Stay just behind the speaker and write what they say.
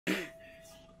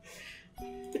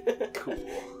Cool.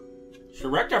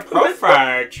 Select a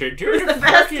profile to do the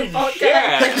fucking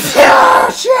shit. Oh,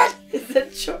 shit! Is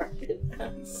it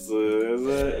Jordan? So, is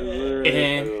there...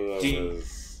 And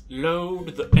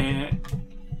load the...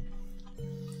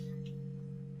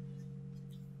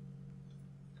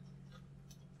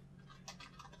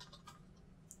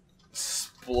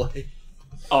 Splay.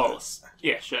 Oh,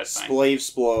 yeah, sure, that's fine. Splave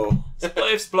Splo.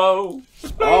 Splave Splo.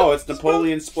 Oh, it's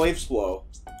Napoleon Splave Splo.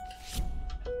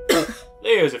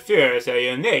 Layers of Fear is a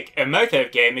unique,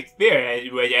 immersive game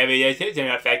experience with every decision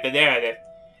affects the narrative.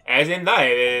 As in life,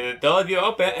 it is the doors you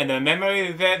open and the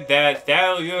memories that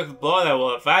style you explore that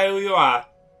will define who you are.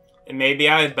 It may be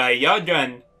out by your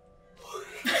gun.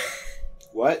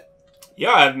 What?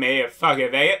 You're me,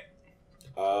 fucking idiot.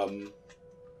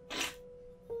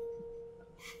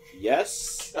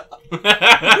 Yes? You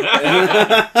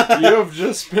have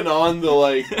just been on the,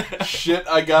 like, shit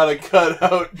I gotta cut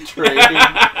out train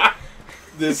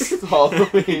this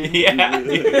Halloween.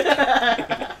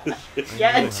 Yeah.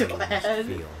 Yeah,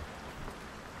 Joanne.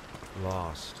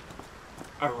 Lost.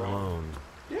 Alone.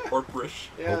 Yeah. Corporate.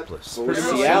 Yeah. Hopeless. For Pretty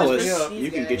much Cialis, sums me up.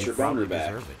 you can get your boner Probably back.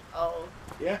 deserve it. Oh.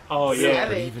 Yeah. Oh, yeah.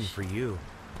 But even for you,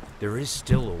 there is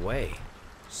still a way.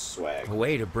 Swag. A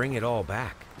way to bring it all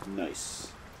back.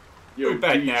 Nice. Yo, We're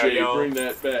back DJ, now, yo. bring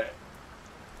that back.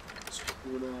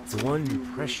 The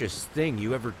one precious thing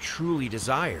you ever truly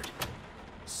desired.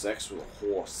 Sex with a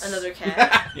horse. Another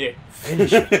cat. Yeah.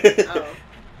 Finish it. Oh.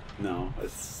 No,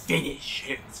 it's Finish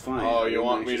it. it's fine. Oh, I you don't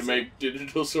want me to actually make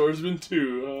Digital Swordsman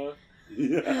too, huh?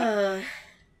 say- Yeah.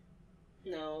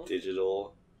 No.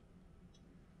 Digital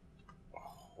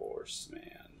horseman.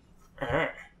 Oh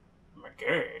my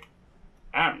god.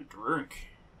 I'm drunk.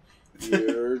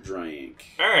 You're drink.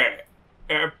 Hey,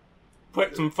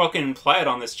 put some fucking plaid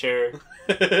on this chair.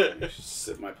 Just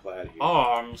sit my plaid here.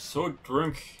 Oh, I'm so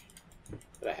drunk. Is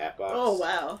that a hat box? Oh,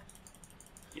 wow.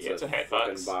 Yeah, it's a hat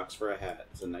fucking box. for a hat.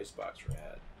 It's a nice box for a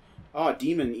hat. Oh, a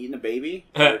demon eating a baby?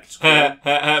 But Ma'am!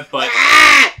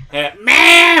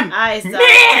 I saw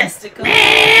testicles.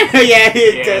 Yeah,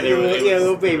 there was-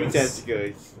 little baby there was-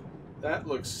 testicles. That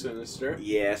looks sinister.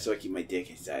 Yeah, so I keep my dick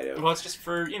inside of. well, it's just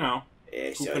for, you know,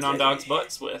 Yeah, so pooping it on dogs' doesn't-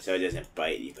 butts with. So it doesn't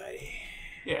bite anybody.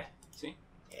 Yeah, see?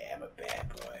 Yeah, I'm a bad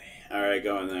boy. Alright,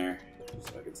 go in there.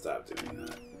 So I can stop doing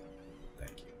that.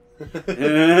 Thank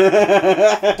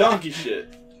you. Donkey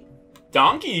shit.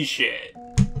 Donkey shit.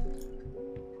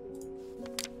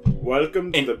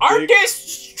 Welcome to An the big...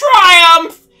 artist's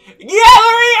triumph!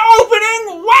 Gallery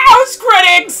opening! Wows,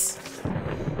 critics!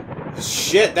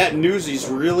 Shit, that newsie's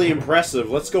really impressive.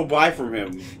 Let's go buy from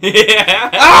him. Yeah.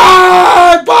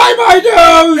 Ah! Buy my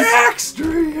news!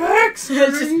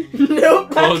 Just, nope.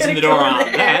 not Closing gonna the door go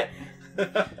on there.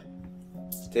 that.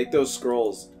 Take those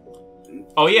scrolls.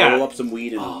 Oh, yeah. Roll up some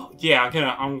weed and... Oh, yeah, I'm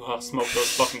gonna smoke those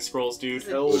fucking scrolls, dude. It's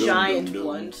a Hell, giant no.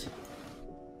 blunt.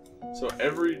 So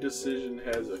every decision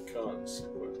has a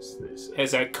consequence, they say.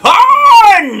 Has a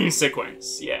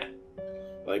consequence, yeah.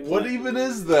 Like What even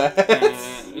is that?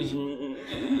 Mm.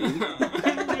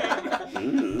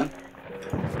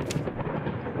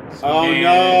 Oh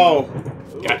no!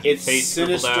 Got your It's face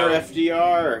scribbled Sinister out.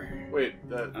 FDR. Wait,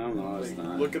 that. I don't know, it's wait,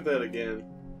 not. look at that again.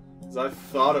 'Cause I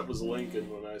thought it was Lincoln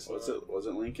when I saw What's it? Was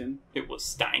it Lincoln? It was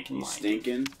Stankin' You Lankin'.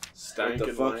 stinking? Stankin' What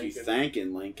the fuck you Lincoln.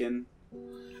 thanking, Lincoln?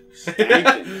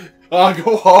 Stankin'. I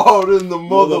go hard in the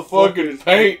Motherfucking motherfucking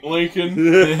paint, Lincoln.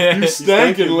 You You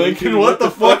stankin', Lincoln. What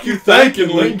the fuck you thinking,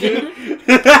 Lincoln?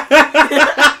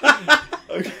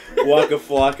 Waka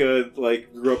Flocka,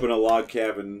 like, grew up in a log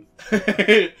cabin.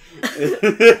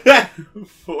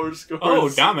 4 scores. Oh,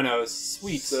 Domino's.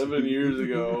 Sweet. 7 years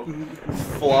ago.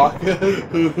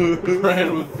 Flocka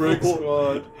ran with Brick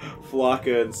Squad.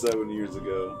 Flocka and 7 years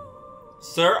ago.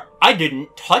 Sir, I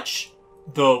didn't touch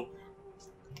the...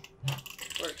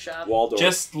 Workshop. Waldorf.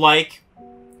 Just like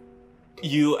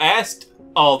you asked,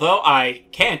 although I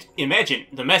can't imagine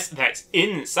the mess that's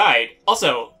inside.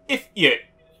 Also, if you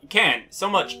care so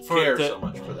much for Care the... so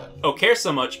much for that. Oh, care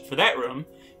so much for that room,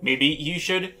 maybe you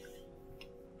should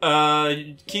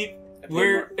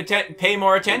pay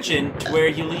more attention to where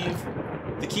you leave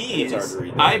the keys. It's hard to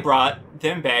read. I brought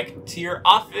them back to your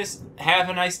office. Have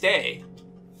a nice day.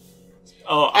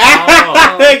 Oh,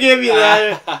 I give you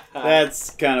that. That's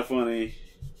kind of funny.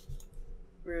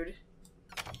 Rude.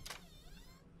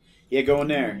 Yeah, go in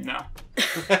there. no.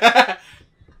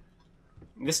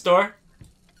 This door?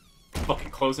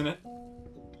 Fucking closing it.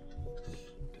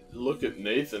 Look at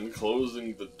Nathan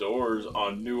closing the doors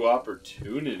on new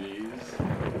opportunities.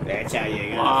 That's how you're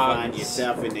gonna Logs. find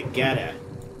yourself in the gutter.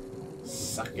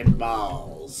 Sucking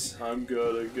balls. I'm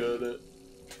good at.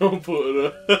 Don't put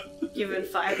it up. Giving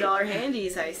 $5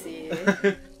 handies, I see.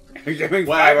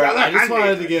 Whatever. I just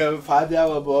wanted to give $5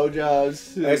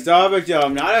 blowjobs. I still have a job.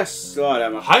 I'm not a slut.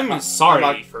 I'm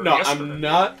sorry for No, yesterday. I'm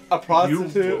not a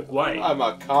prostitute. Why? I'm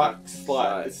a cock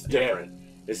slut. It's different.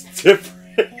 It's different.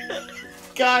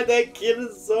 God, that kid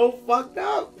is so fucked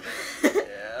up.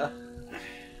 Yeah.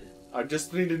 I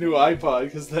just need a new iPod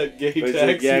because that gay But it's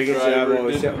taxi like, yeah,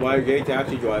 driver didn't... why gay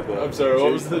taxi driver? I'm sorry,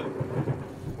 what was the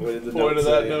What did the point of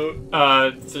that note?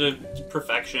 To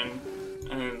perfection.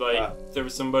 And, like, there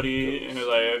was somebody who was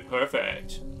like,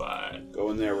 perfect, but... Go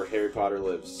in there where Harry Potter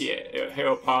lives. Yeah,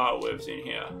 Harry Potter lives in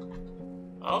here.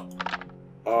 Oh.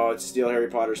 Oh, it's steal Harry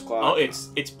Potter's clock. Oh, it's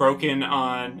broken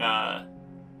on,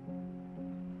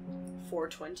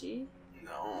 420?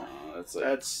 No. That's like,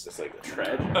 That's like a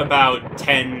tread. about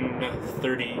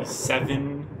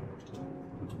 10:37.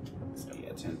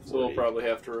 Yeah, 10. So we'll probably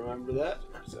have to remember that.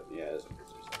 Yeah,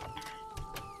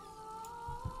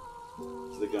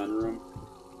 it's the gun room.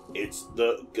 It's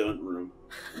the gun room.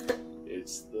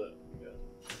 It's the... Yeah.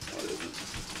 No, it isn't.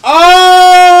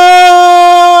 Oh!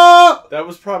 That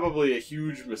was probably a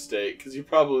huge mistake, because you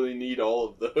probably need all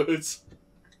of those.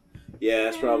 Yeah,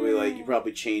 it's probably like, you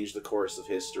probably changed the course of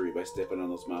history by stepping on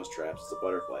those mouse traps. It's a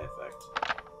butterfly effect.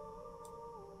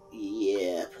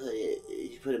 Yeah,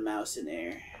 put a mouse in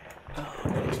there. Oh,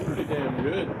 that's pretty damn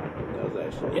good. That was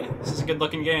actually... Yeah, this is a good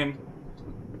looking game.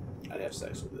 I'd have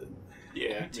sex with it.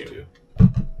 Yeah, me me too.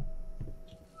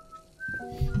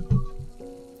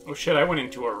 Oh shit, I went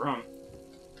into a room.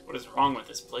 What is wrong with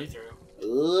this playthrough?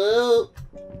 Ooh.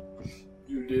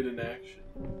 You did an action.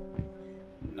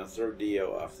 Now throw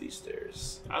Dio off these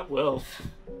stairs. I will.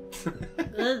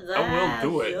 Goodbye, I will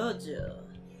do it. Jojo.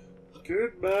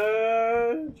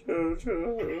 Goodbye,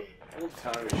 Jojo. Old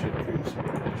timey shit creeps me.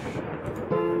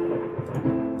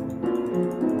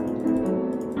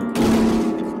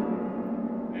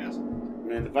 Yes.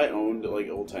 Man, if I owned like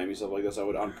old timey stuff like this, I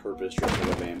would on purpose dress like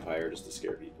a vampire just to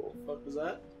scare people. What the fuck was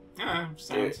that? Ah,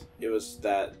 sounds. It was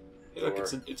that. Hey, look, door.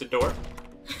 it's a door.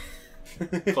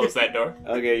 Close that door.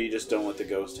 Okay, you just don't let the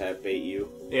ghost have bait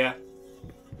you Yeah.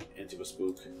 into a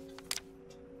spook.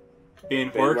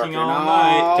 Been working all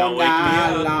night. Don't wake me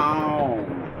up.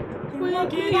 Long.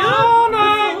 Working all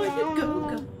night.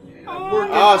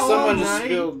 Oh, someone just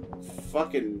spilled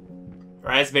fucking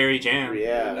Raspberry jam. And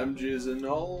yeah. I'm jizzing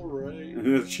alright.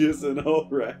 Jizzing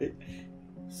alright.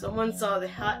 Someone saw the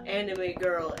hot anime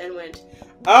girl and went,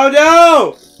 Oh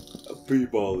no! A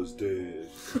b-ball is dead.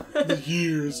 The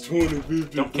year is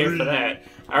 2053. Don't care for that.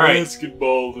 Alright.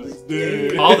 Basketball is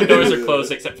dead. All the doors are closed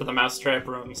except for the mousetrap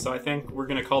room, so I think we're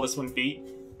gonna call this one beat.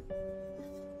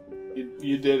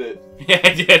 You did it. Yeah,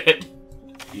 I did it.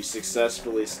 You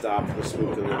successfully stopped the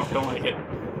spook of No, the don't like it.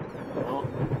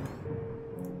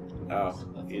 Oh,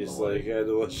 you just like had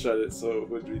to shut it so it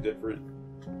would be different.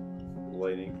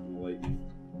 Lightning.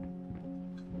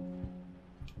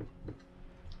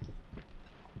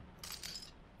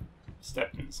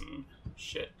 Stepped in some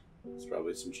shit. It's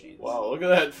probably some chains. Wow, look at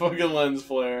that fucking lens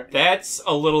flare. That's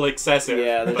a little excessive.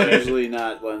 Yeah, that's but usually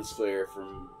not lens flare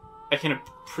from. I can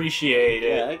appreciate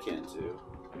it. Yeah, I can too.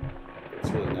 It's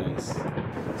really nice.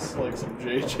 It's like some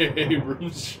J.J.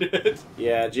 Abrams shit.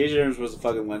 Yeah, J.J. Abrams was a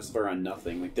fucking lens flare on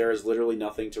nothing. Like, there is literally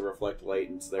nothing to reflect light,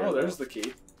 and it's there. Oh, there's the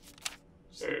key.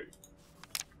 So,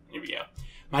 here we go.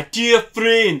 My dear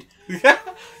friend,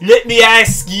 let me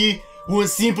ask you one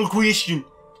simple question.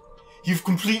 You've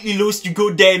completely lost your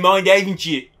goddamn mind, haven't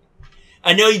you?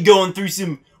 I know you're going through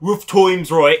some rough times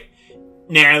right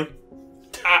now.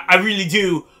 I really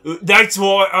do. That's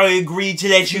why I agreed to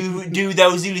let you do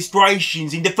those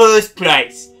illustrations in the first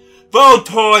place. For old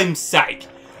time's sake.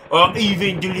 I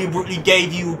even deliberately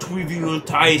gave you a trivial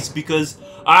task because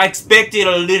I expected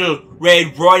a little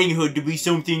Red Riding Hood to be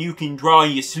something you can draw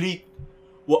in your sleep.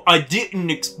 What I didn't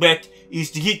expect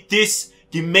is to get this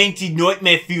demented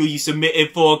nightmare fuel you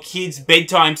submitted for a kid's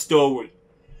bedtime story.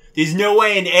 There's no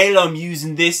way in hell I'm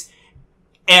using this,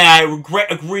 and I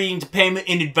regret agreeing to payment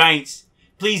in advance.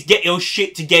 Please get your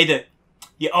shit together.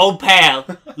 Your old pal,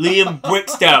 Liam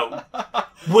Brickstone,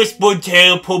 Westwood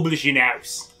Tail Publishing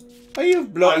House. Are you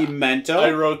bloody mental?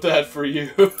 I wrote that for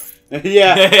you.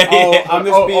 Yeah. Oh, I'm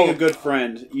just being a good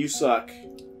friend. You suck.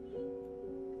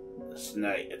 This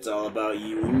night, it's all about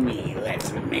you and me.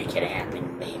 Let's make it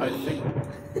happen, baby.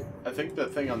 I think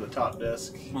that thing on the top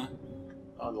desk.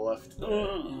 On the left.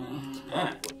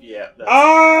 Yeah.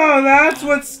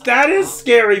 That is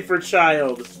scary for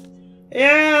child.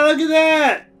 Yeah, look at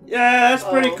that. Yeah, that's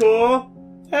pretty cool.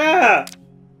 Yeah.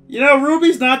 You know,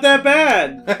 Ruby's not that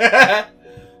bad.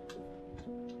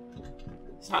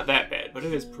 It's not that bad, but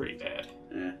it is pretty bad.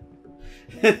 Yeah.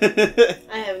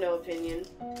 I have no opinion.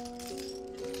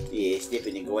 Yeah, step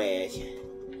in the grass.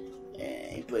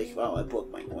 I broke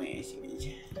my glasses.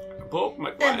 Broke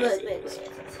my glasses.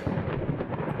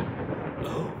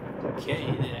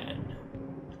 Okay then.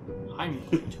 I'm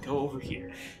going to go over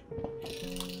here.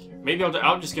 Maybe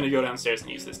I'm just gonna go downstairs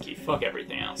and use this key. Fuck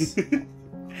everything else.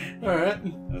 Alright.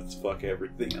 Let's fuck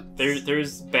everything else.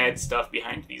 There's bad stuff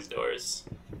behind these doors.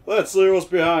 Let's see what's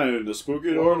behind the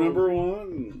spooky door number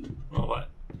 1. Well, what?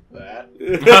 That.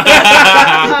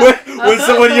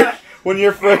 when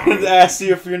your friend asks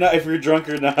you if you're drunk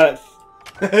or not.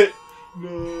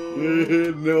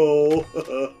 No. No.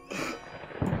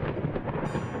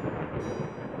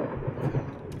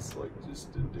 It's like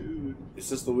just a dude. It's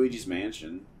just Luigi's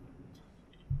mansion.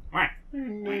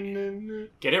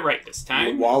 Get it right this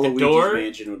time. Waluigi's the door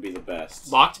mansion would be the best.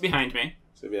 locked behind me.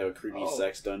 So if you have a creepy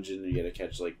sex dungeon, you gotta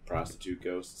catch like prostitute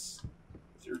ghosts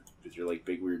with your like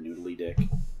big weird noodly dick.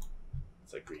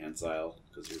 It's like prehensile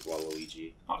because you're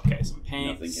Waluigi. Okay, some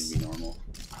paints. Nothing can be normal.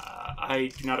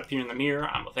 I do not appear in the mirror.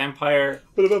 I'm a vampire.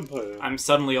 But a vampire. I'm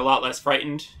suddenly a lot less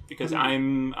frightened because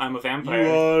I'm a vampire.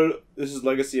 You are. This is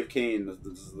Legacy of Kain.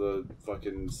 This is the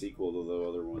fucking sequel to the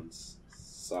other ones.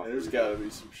 There's gotta be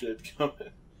some shit coming.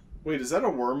 Wait, is that a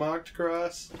Wormocked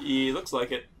cross? He looks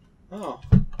like it. Oh.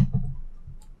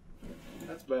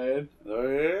 That's bad.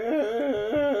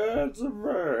 It's a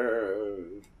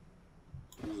bird.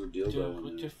 There's a dildo What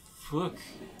in the there. fuck?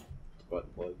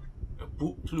 Butt plug. A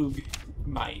boot plug.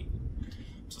 Mate.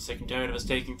 I'm so sick and tired of us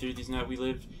taking through these nights. We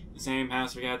live in the same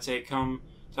house, for God's sake. Come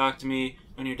talk to me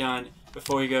when you're done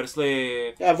before you go to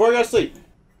sleep. Yeah, before you go to sleep.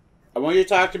 I want you to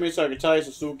talk to me so I can tell you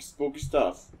some spooky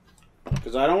stuff.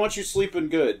 Because I don't want you sleeping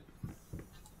good.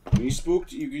 When you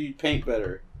spooked, you paint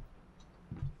better.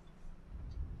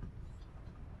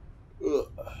 Ugh.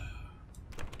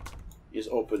 You just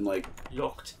open like...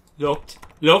 Locked. It's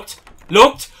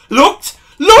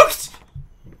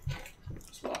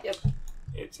locked. Yep.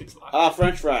 It's locked. Ah,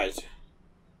 French fries.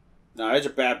 No, these are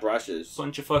bad brushes.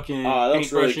 Bunch of fucking that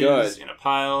looks really paintbrushes good. in a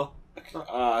pile.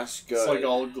 Ah, that's good. It's like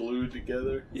all glued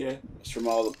together. Yeah. It's from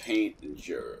all the paint and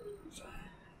germs.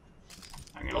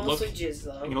 I'm gonna Mostly look. jizz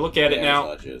though. I'm gonna look at it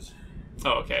now. It's not jizz.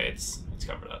 Oh, okay. It's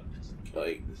covered up.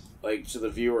 Like to the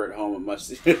viewer at home, it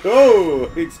must.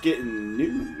 Oh, it's getting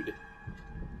nude.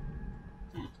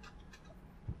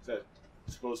 Is that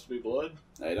supposed to be blood?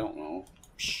 I don't know.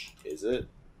 Is it?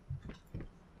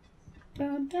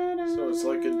 So it's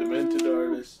like a demented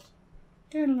artist.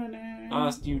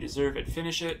 Lost, you deserve it.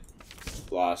 Finish it.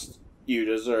 Lost. You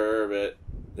deserve it.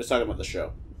 Let's talk about the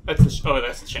show. That's the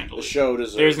chandelier. The show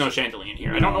deserves. There's no chandelier in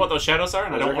here. I don't know what those shadows are,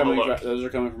 and I don't want to look. Those are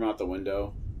coming from out the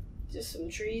window. Just some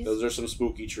trees. Those are some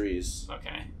spooky trees.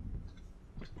 Okay.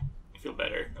 I feel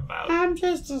better about. I'm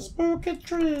just a spooky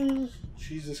tree.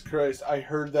 Jesus Christ, I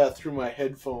heard that through my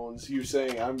headphones. You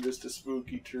saying I'm just a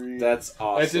spooky tree. That's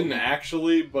awesome. I didn't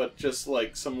actually, but just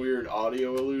like some weird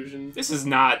audio illusion. That's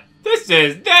not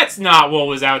what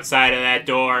was outside of that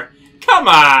door. Come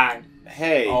on.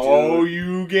 Hey, Oh, dude.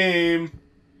 you game.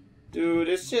 Dude,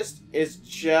 it's just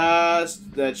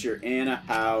that you're in a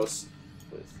house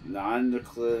with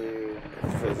non-nuclear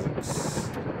physics.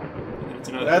 It's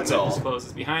another That's thing that all. I suppose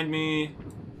is behind me.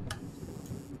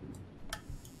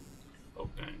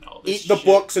 Open all this Eat the shit.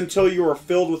 books until you are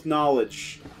filled with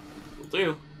knowledge. Will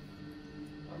do.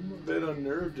 I'm a bit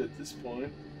unnerved at this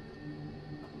point.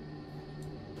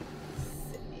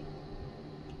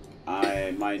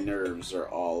 My nerves are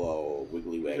all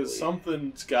wiggly wiggly. Because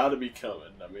something's got to be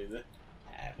coming. I mean,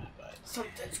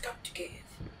 Something's got to give.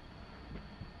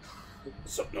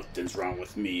 So nothing's wrong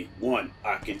with me. 1,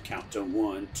 I can count to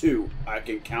 1. 2, I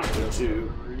can count to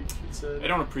 2. reach, it said. I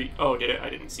don't appreciate. Oh, did it? I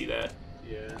didn't see that.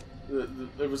 Yeah.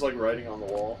 It was like writing on the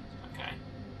wall. Okay.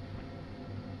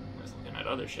 I was looking at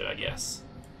other shit, I guess.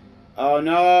 Oh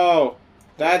no!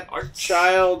 That Arts.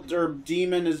 child or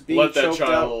demon is being Let that choked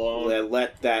child out. alone.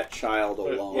 Let that child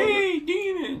alone. Hey,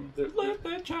 demon! Let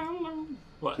that child alone.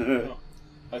 What?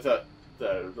 I thought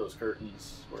that those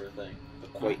curtains were a thing.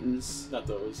 Acquaintance. Not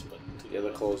those, but The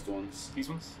other closed ones. These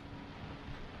ones?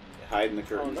 Hide in the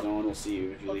curtains. Oh, no. No one will see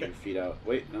you if you leave Okay. your feet out.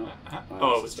 Wait, no.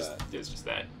 Oh, it it's was just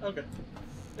that. Okay.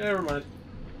 Never mind.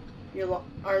 Your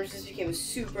arms just became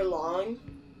super long.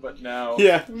 But now,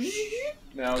 Yeah.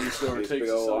 now you sort of These takes big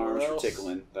us old somewhere arms for else.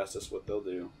 tickling. That's just what they'll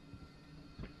do.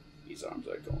 These arms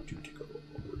are going to tickle.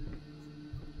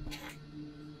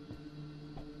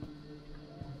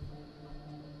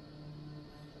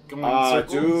 Going in Ah,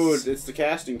 circles. dude, it's the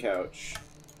casting couch.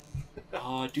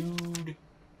 Ah, dude.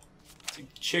 It's a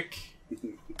chick.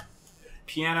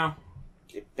 Piano.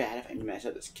 Get bad if I mess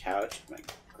up this couch with my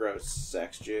gross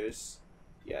sex juice.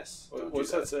 Yes. Don't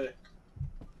What's do that say?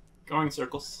 Going in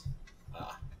circles.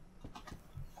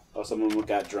 Oh, Oh, someone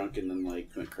got drunk and then like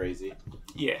went crazy.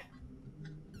 Yeah.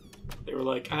 They were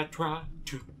like, I try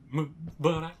to move,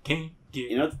 but I can't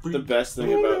get. You know free. the best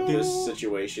thing about this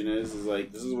situation is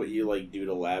like this is what you like do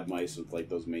to lab mice with like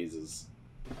those mazes.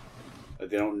 Like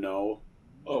they don't know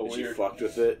that you fucked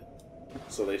with it,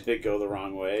 so they did go the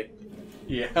wrong way.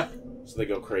 Yeah. So they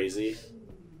go crazy.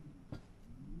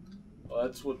 Well,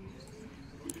 that's what.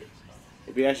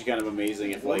 It'd be actually kind of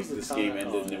amazing if like this game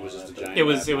ended and it was just a giant. It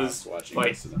was watching like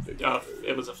this in a big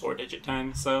it was a 4-digit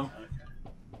time, so.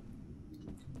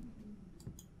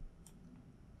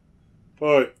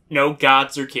 What? No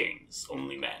gods or kings,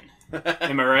 only men.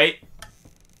 Am I right?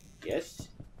 Yes.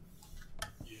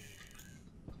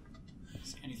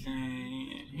 See anything?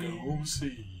 No,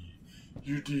 see,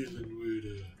 you're dealing with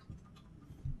a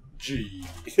G.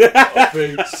 A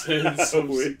fake sense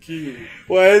of security.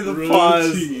 Why is the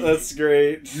pause? Routine. That's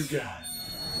great. You got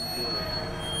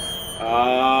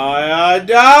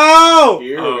No!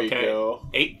 Here we Okay. go.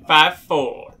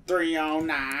 854.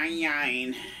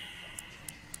 3099.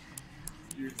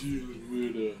 You're dealing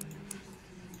with a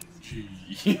G.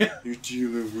 You're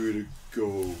dealing with a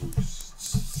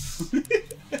ghost. A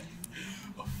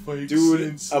fake Dude,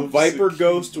 sense a of viper security.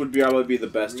 ghost would probably be the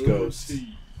best ghost.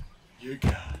 Routine. You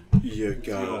got You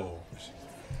got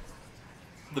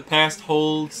The past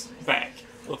holds back.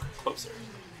 Look closer.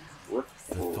 The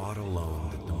thought alone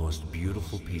that the most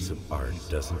beautiful piece of art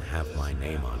doesn't have my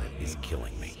name on it is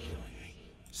killing me.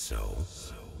 So,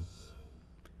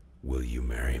 will you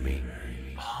marry me?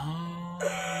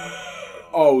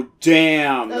 Oh,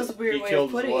 damn. That was a weird He way killed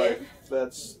of his putting wife.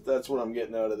 it. That's what I'm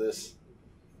getting out of this.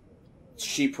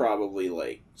 She probably,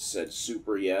 like, said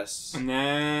super yes. And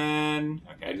then.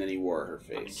 Okay. And then he wore her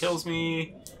Fucking face. kills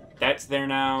me. That's there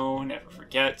now. Never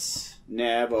forgets.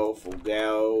 Never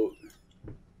forgot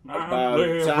Not about the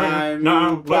living, time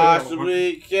not you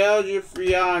possibly killed your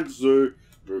fiance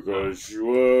because she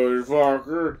was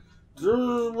fucking.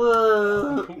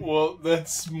 Well,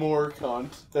 that's more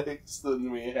context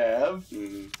than we have.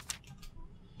 You've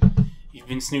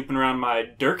been snooping around my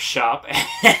Dirk shop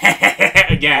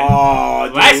again. Oh,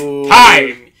 Last dude.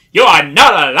 time! You are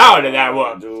not allowed in that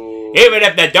one. Dude. Even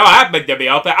if the door happened to be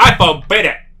open, I forbid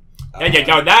it. Then you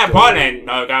go that one and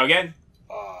no go again.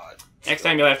 Oh, Next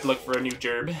time you'll have to look for a new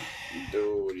gerb.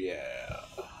 dude, yeah.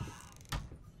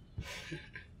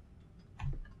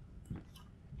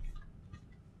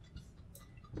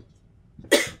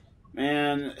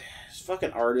 Man, these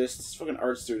fucking artists, these fucking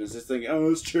art students, just think, oh,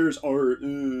 this chair's art.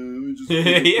 We just put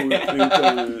paint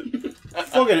on it.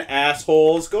 Fucking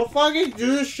assholes. Go fucking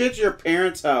do this shit to your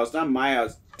parents' house, not my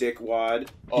house, dickwad.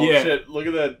 Oh Yeah. shit! Look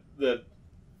at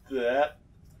that.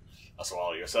 I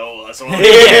swallow your soul. I swallow.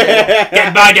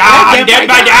 Get my dog! Get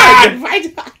my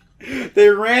dog! They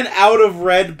ran out of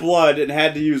red blood and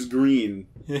had to use green.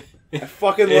 I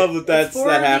fucking love that It's for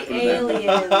that the happened. to them.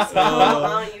 aliens. How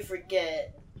don't you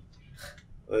forget?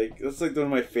 Like, that's like one of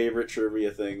my favorite trivia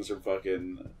things from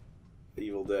fucking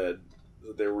Evil Dead.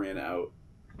 That they ran out.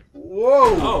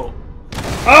 Whoa! Oh.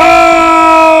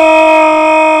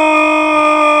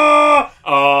 Oh!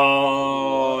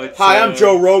 Oh. Hi, I'm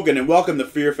Joe Rogan, and welcome to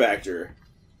Fear Factor.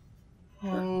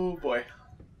 Oh boy.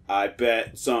 I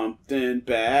bet something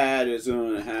bad is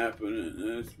gonna happen in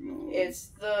this movie. It's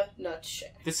the nutshell.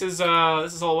 This is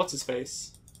all what's his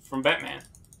face from Batman.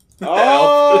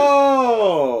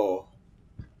 Oh!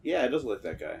 Yeah, it does look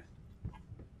like that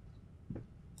guy.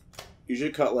 You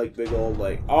should cut like big old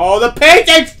like. Oh, the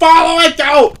paintings follow it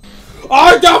though.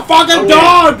 Oh, the fucking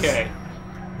dogs! Okay.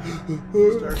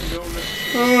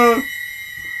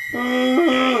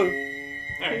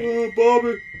 Alright.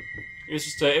 Bobby.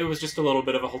 It was just a little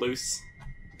bit of a halluce.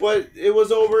 But it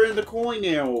was over in the coin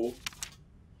now.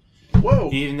 Whoa.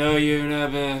 Even though you're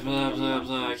not blah blah blah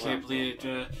blah, I can't believe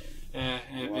it.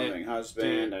 Loving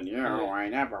husband, and I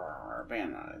never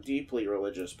been a deeply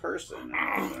religious person.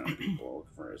 People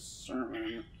for a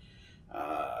sermon,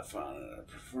 fun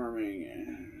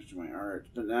performing my art,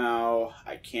 but now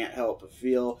I can't help but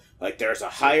feel like there's a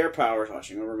higher power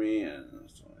watching over me, and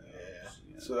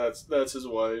So that's his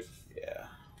wife. yeah.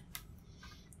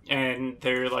 And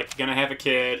they're like gonna have a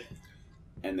kid.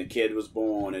 And the kid was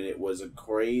born, and it was a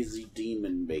crazy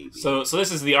demon baby. So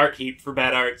this is the art heap for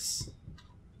bad arts.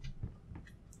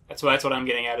 That's what I'm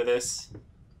getting out of this.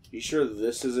 You sure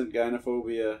this isn't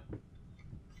gynophobia?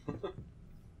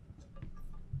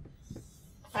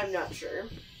 I'm not sure.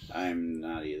 I'm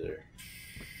not either.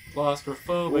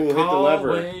 Claustrophobic Ooh, hit the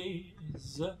lever.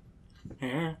 hallways.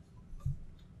 Here.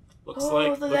 Looks Oh,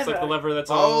 like the the lever. lever that's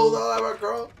all. Oh, the lever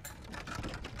girl.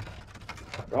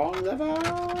 Wrong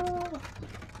level.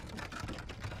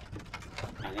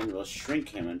 and then we'll shrink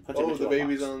him and put him Oh, into the a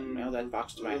baby's box. on... Mail that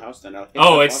box to my house, then I'll hit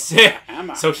Oh, the it's box with a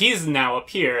hammer. so he's now up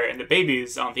here, and the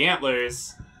baby's on the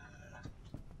antlers.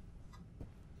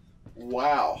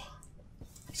 Wow.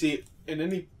 See, in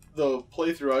the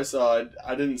playthrough I saw,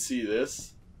 I didn't see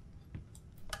this.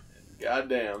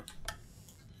 Goddamn.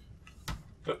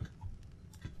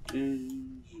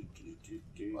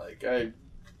 Like,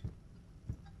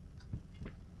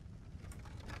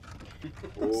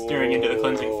 Steering into the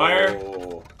cleansing fire.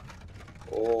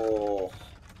 Oh,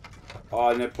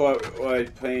 and they put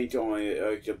white paint on it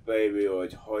like the baby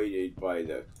was hidden by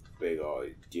the big old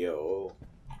deal.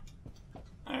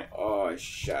 Alright. Oh,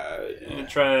 shit. I'm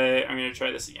gonna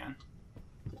try this again.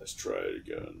 Let's try it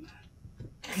again.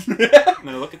 I'm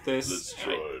gonna look at this. Let's And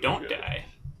try I it don't again. die.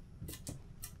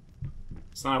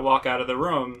 So then I walk out of the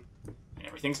room, and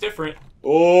everything's different.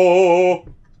 Oh! oh,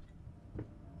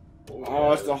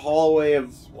 Oh, it's the hallway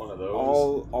of one of those.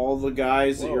 all the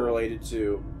guys that you're Whoa. related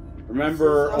to.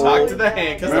 Remember Talk old, to the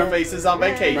hand, because their face is on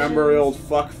vacation. remember old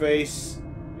fuckface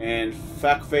and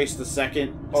fuckface the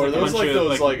second? Oh, are It's like a those bunch like of,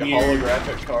 those like, like weird-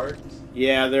 holographic cards?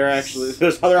 Yeah, they're actually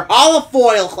there's other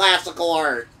holofoil classical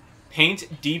art.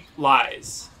 Paint deep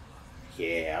lies.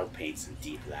 Yeah, I'll paint some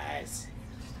deep lies.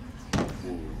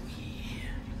 Ooh, yeah.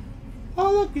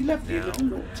 Oh look, he left you Now, a little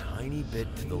note. a tiny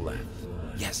bit to the left.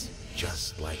 Yes,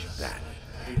 just like that.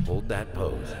 Hold that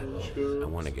pose. I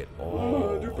want to get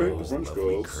all do paint the those French lovely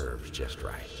girls. curves just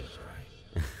right.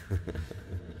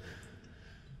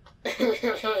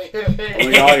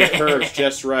 Only all your curves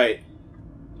just right.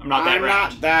 I'm not that I'm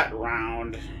round. not that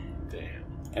round. Damn.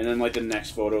 And then like the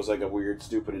next photo is like a weird,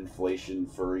 stupid inflation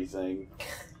furry thing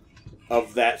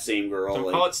of that same girl. Don't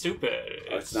like, call it stupid.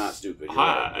 oh, it's not stupid. You're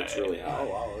high. right. It's really Oh high.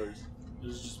 wow,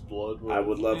 there's just blood. I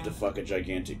would love to fuck a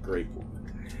gigantic grape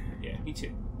woman. Yeah, me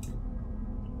too.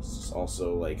 It's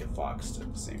also like a fox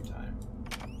at the same time,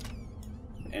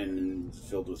 and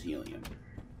filled with helium.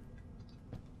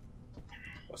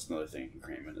 What's another thing I can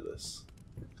cram into this?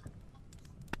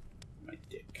 My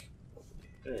dick.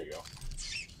 There you go.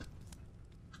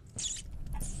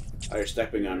 Oh, you're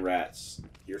stepping on rats.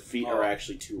 Your feet are Oh.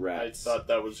 actually two I rats. thought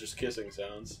that was just kissing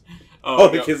sounds. Oh, Oh,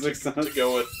 the go- kids like sounds. To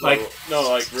go with Like- no,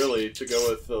 like really to go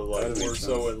with the like That we're makes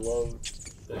so sense. in love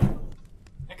thing.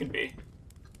 that could be.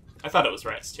 I thought it was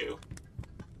rats too.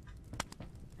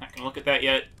 Not gonna look at that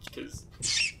yet, because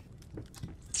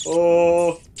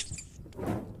Oh,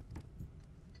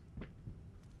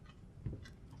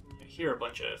 I hear a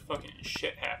bunch of fucking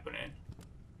shit happening.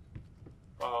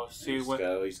 Wow, see what?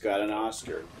 he's got an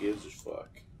Oscar. Who gives a fuck?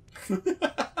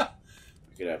 I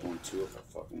could have one too if I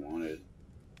fucking wanted.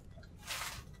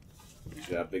 He's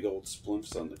got big old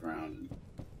splimps on the ground. And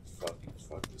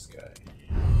fuck this guy.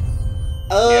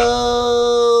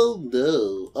 Oh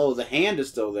no! Oh, the hand is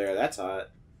still there. That's hot.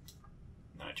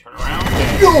 Then I turn around.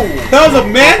 That was a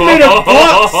man made of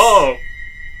books. Oh,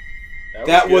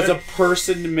 That was good. a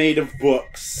person made of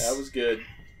books. That was good.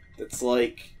 That's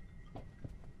like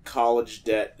college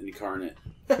debt incarnate.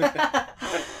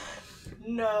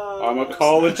 No. I'm a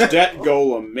college debt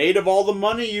golem made of all the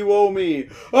money you owe me.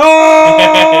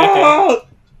 Oh!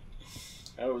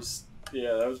 That was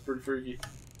that was pretty freaky.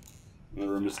 The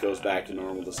room just goes back to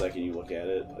normal the second you look at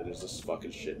it. There's just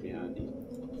fucking shit behind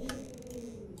you.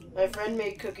 My friend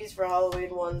made cookies for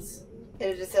Halloween once, and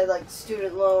it just said like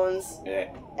student loans, Eh,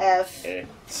 F, eh,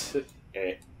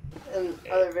 eh. and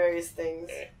other various things.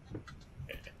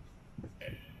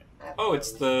 oh,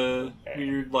 it's the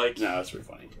weird like No, that's pretty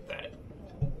funny. that.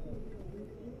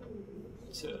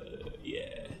 So yeah.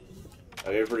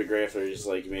 It'd be pretty great if they just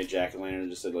like you made a jack-o'-lantern and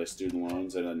just said like student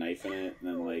loans and a knife in it, and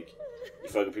then like you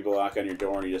fucking people knock on your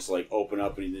door and you just like open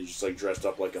up and you're just like dressed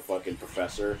up like a fucking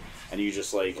professor, and you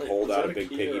just like Wait, hold was out that a a big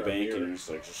key piggy or a bank mirror? and you're just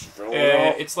like just throw it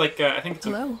out. It's like I think it's a,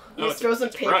 Hello. no, Just throw some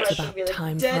it's a paper brush. at It's you. about Be like,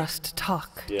 time "Dead." for us to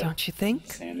talk, Yeah. don't you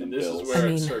think? Sand And and this bills. is where I it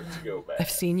mean, starts to go bad. I've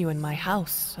seen you in my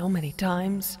house so many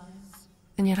times,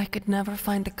 and yet I could never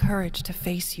find the courage to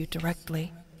face you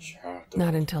directly.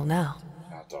 Not until now.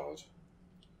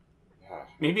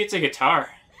 Maybe it's a guitar.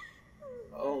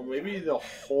 Oh, maybe the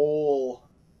whole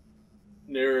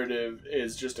narrative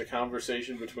is just a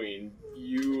conversation between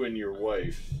you and your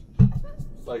wife.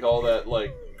 Like all that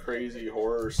like crazy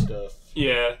horror stuff.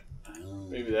 Yeah.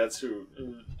 Maybe that's who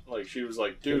like she was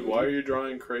like, dude, why are you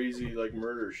drawing crazy like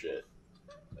murder shit?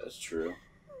 That's true.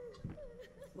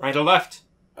 Right or left?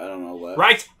 I don't know what.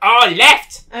 Right or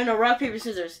left? I don't know. Rock paper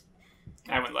scissors.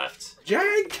 I went left.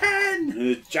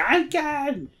 Jankin!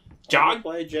 Jankin! John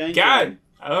Play Jankin. God.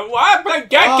 What? But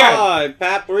God. Oh,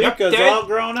 Paprika's Yep, all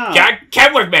grown up. God,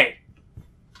 come with me.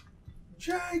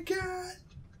 Jankin!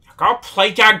 Go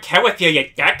play John Ken with you, you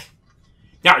dick.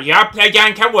 No, you gotta play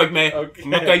down, come with me. Okay. I'm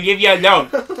not gonna leave you alone.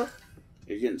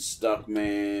 You're getting stuck,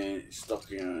 man.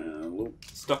 Stuck in a loop.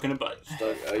 Stuck in a butt.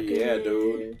 Stuck. Yeah,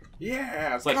 dude.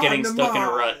 Yeah, It's like getting stuck in a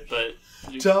rut, but...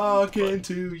 Talking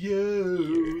to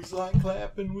you is like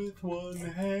clapping with one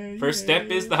hand. First step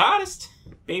is the hardest,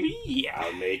 baby.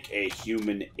 I'll make a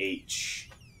human H.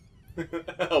 A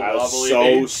I'll wobbly sew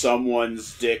H.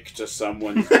 someone's dick to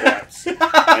someone's butt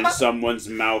and someone's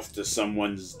mouth to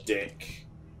someone's dick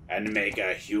and make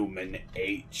a human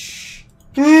H.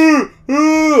 This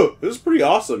is pretty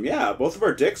awesome. Yeah, both of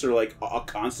our dicks are like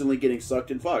constantly getting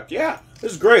sucked and fucked. Yeah,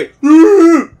 this is great.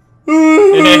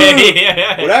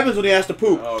 What happens when he has to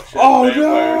poop? Oh shit! Oh,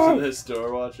 vampires no! in his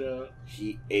store. Watch out.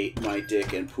 He ate my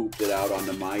dick and pooped it out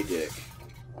onto my dick.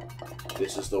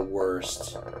 This is the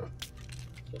worst.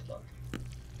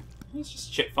 It's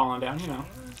just shit falling down, you know.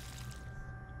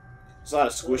 There's a lot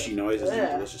of squishy noises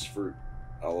and delicious fruit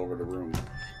all over the room.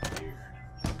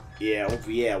 Yeah,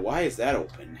 yeah. Why is that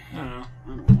open? I don't know.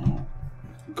 I don't know.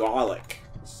 Garlic.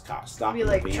 Stop. Be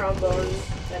like trombone.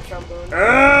 That trombone.